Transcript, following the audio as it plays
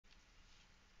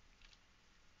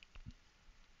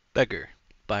Beggar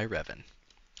by Reven.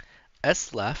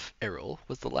 Eslaf Errol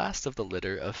was the last of the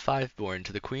litter of five born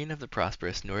to the queen of the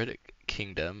prosperous Nordic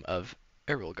kingdom of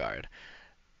Errolgard,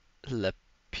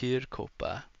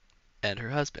 Lepirkopa, and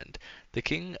her husband, the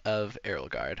king of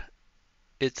Errolgard,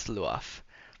 Itzluaf.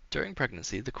 During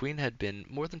pregnancy, the queen had been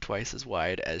more than twice as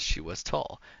wide as she was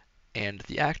tall, and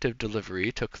the act of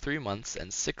delivery took 3 months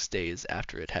and 6 days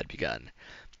after it had begun.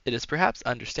 It is perhaps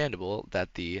understandable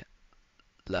that the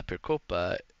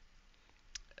Lepirkopa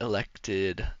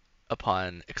elected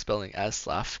upon expelling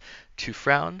Aslaf to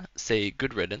frown, say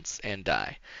good riddance, and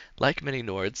die. Like many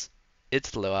Nords,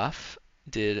 Itzloaf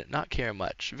did not care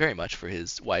very much for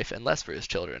his wife and less for his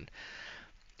children.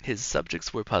 His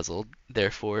subjects were puzzled,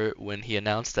 therefore, when he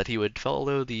announced that he would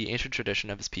follow the ancient tradition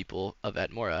of his people of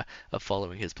Atmora of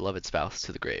following his beloved spouse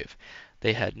to the grave.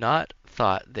 They had not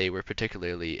thought they were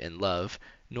particularly in love,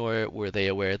 nor were they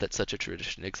aware that such a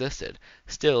tradition existed.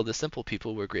 Still, the simple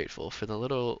people were grateful, for the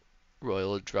little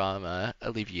royal drama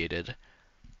alleviated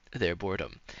their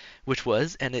boredom, which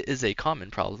was and is a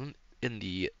common problem in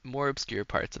the more obscure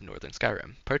parts of northern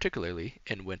Skyrim, particularly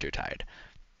in wintertide.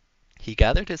 He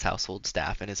gathered his household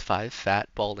staff and his 5 fat,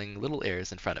 balding little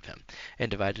heirs in front of him,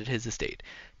 and divided his estate.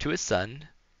 To his son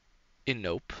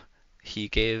Inope he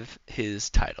gave his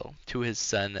title. To his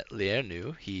son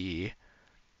Leernu he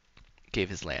gave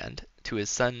his land. To his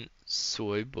son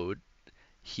Soibod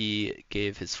he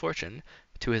gave his fortune.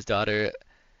 To his daughter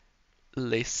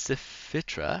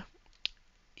Lacifitra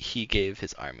he gave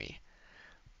his army.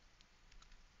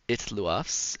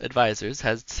 Itluaf's advisors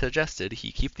had suggested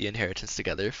he keep the inheritance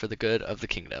together for the good of the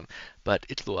kingdom, but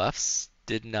Itluafs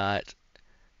did not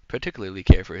particularly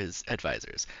care for his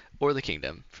advisors, or the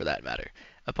kingdom, for that matter.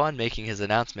 Upon making his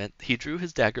announcement, he drew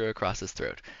his dagger across his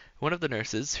throat. One of the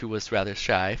nurses, who was rather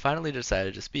shy, finally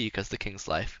decided to speak as the king's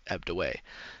life ebbed away.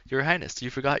 "Your Highness, you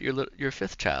forgot your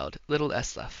fifth child, little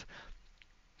Eslaf."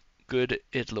 Good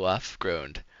Itluaf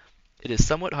groaned. It is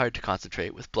somewhat hard to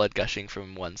concentrate with blood gushing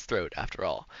from one's throat, after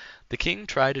all. The king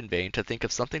tried in vain to think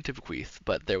of something to bequeath,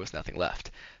 but there was nothing left.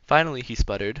 Finally he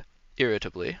sputtered,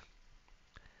 irritably,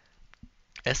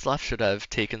 "Eslaf should have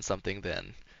taken something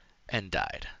then," and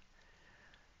died.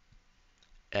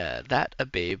 That a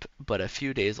babe but a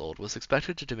few days old was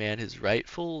expected to demand his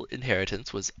rightful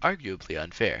inheritance was arguably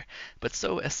unfair, but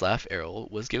so Eslaf Errol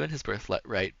was given his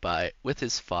birthright with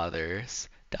his father's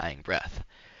dying breath.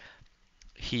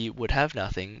 He would have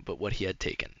nothing but what he had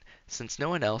taken. Since no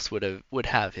one else would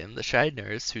have him, the shy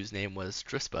nurse, whose name was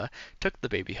Druspa, took the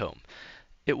baby home.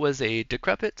 It was a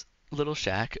decrepit little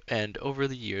shack, and over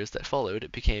the years that followed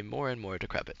it became more and more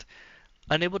decrepit.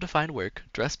 Unable to find work,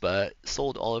 Druspa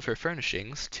sold all of her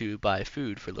furnishings to buy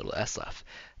food for little Eslaf.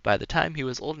 By the time he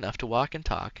was old enough to walk and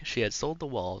talk, she had sold the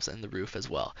walls and the roof as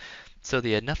well, so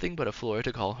they had nothing but a floor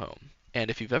to call home.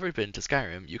 And if you've ever been to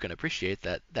Skyrim, you can appreciate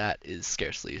that that is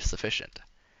scarcely sufficient.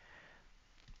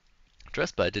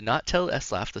 Druspa did not tell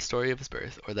Eslaf the story of his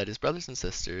birth, or that his brothers and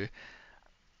sister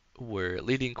were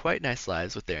leading quite nice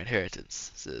lives with their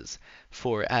inheritances,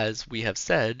 for, as we have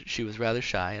said, she was rather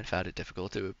shy and found it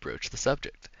difficult to broach the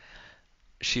subject.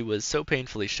 She was so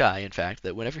painfully shy, in fact,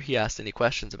 that whenever he asked any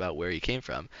questions about where he came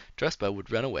from, Druspa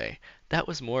would run away. That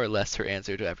was more or less her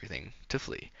answer to everything, to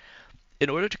flee. In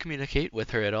order to communicate with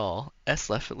her at all,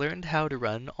 Eslaf learned how to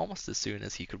run almost as soon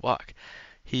as he could walk.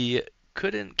 He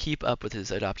couldn't keep up with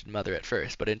his adopted mother at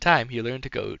first, but in time he learned to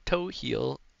go toe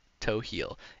heel,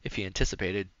 if he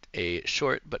anticipated a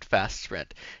short but fast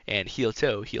sprint, and heel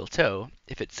toe,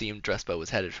 if it seemed Druspa was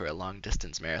headed for a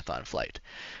long-distance marathon flight.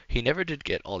 He never did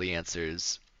get all the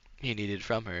answers he needed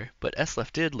from her, but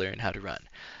Eslaf did learn how to run.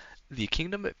 The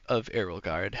kingdom of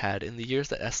Errolgard had, in the years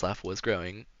that Eslaf was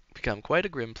growing, become quite a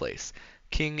grim place.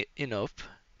 King Inope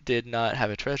did not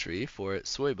have a treasury, for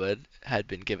Soibud had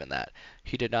been given that.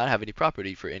 He did not have any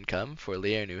property for income, for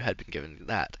Leernu had been given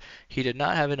that. He did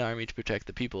not have an army to protect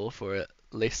the people, for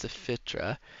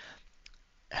Lacifitra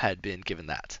had been given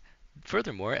that.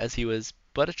 Furthermore, as he was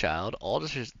but a child, all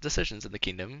decisions in the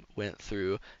kingdom went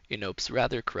through Inope's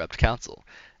rather corrupt council.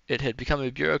 It had become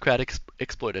a bureaucratic,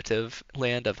 exploitative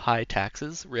land of high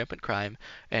taxes, rampant crime,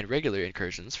 and regular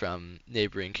incursions from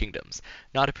neighboring kingdoms.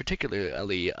 Not a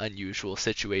particularly unusual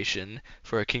situation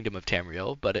for a kingdom of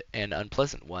Tamriel, but an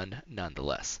unpleasant one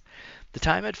nonetheless. The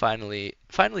time had finally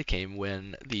came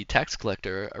when the tax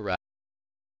collector arrived.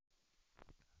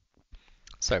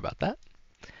 Sorry about that.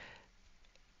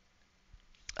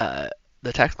 Uh,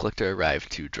 the tax collector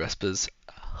arrived to Druspa's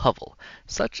hovel,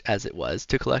 such as it was,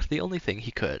 to collect the only thing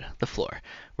he could, the floor.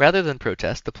 Rather than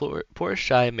protest, the poor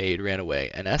shy maid ran away,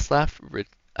 and Eslaf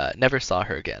never saw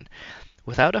her again.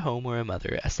 Without a home or a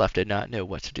mother, Eslaf did not know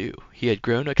what to do. He had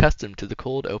grown accustomed to the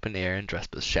cold open air in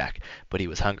Drespa's shack, but he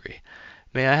was hungry.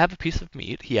 "May I have a piece of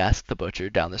meat?" he asked the butcher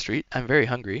down the street. "I'm very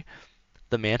hungry."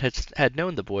 The man had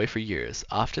known the boy for years,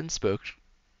 often spoke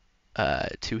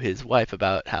to his wife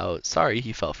about how sorry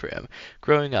he felt for him,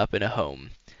 growing up in a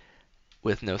home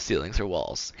with no ceilings or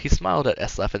walls. He smiled at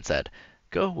Eslaf and said,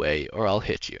 "Go away, or I'll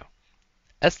hit you."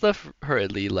 Eslaf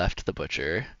hurriedly left the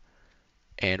butcher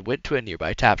and went to a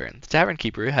nearby tavern. The tavern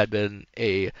keeper had been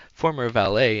a former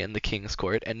valet in the king's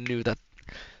court and knew that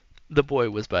the boy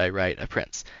was by right a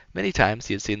prince. Many times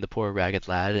he had seen the poor ragged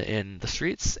lad in the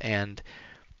streets and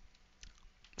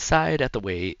sighed at the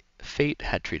way fate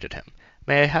had treated him.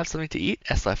 "May I have something to eat?"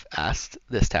 Eslaf asked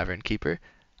this tavern keeper.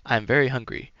 "I'm very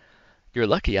hungry." "You're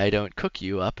lucky I don't cook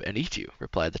you up and eat you,"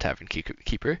 replied the tavern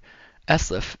keeper.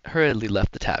 Eslaf hurriedly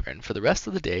left the tavern. For the rest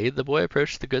of the day the boy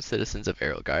approached the good citizens of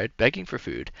Erilgard, begging for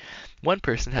food. One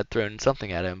person had thrown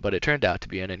something at him, but it turned out to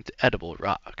be an edible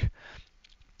rock.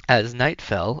 As night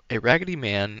fell, a raggedy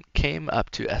man came up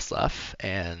to Eslaf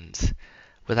and,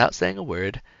 without saying a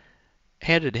word,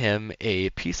 handed him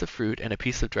a piece of fruit and a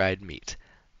piece of dried meat.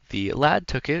 The lad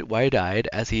took it wide-eyed,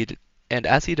 and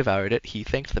as he devoured it, he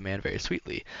thanked the man very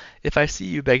sweetly. "If I see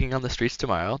you begging on the streets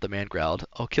tomorrow," the man growled,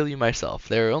 "I'll kill you myself.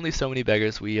 There are only so many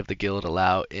beggars we of the guild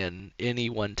allow in any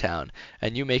one town,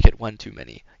 and you make it one too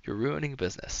many. You're ruining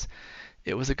business."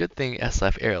 It was a good thing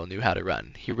Eslaf Eril knew how to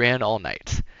run. He ran all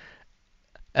night.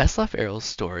 Eslaf Eril's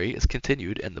story is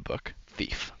continued in the book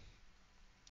Thief.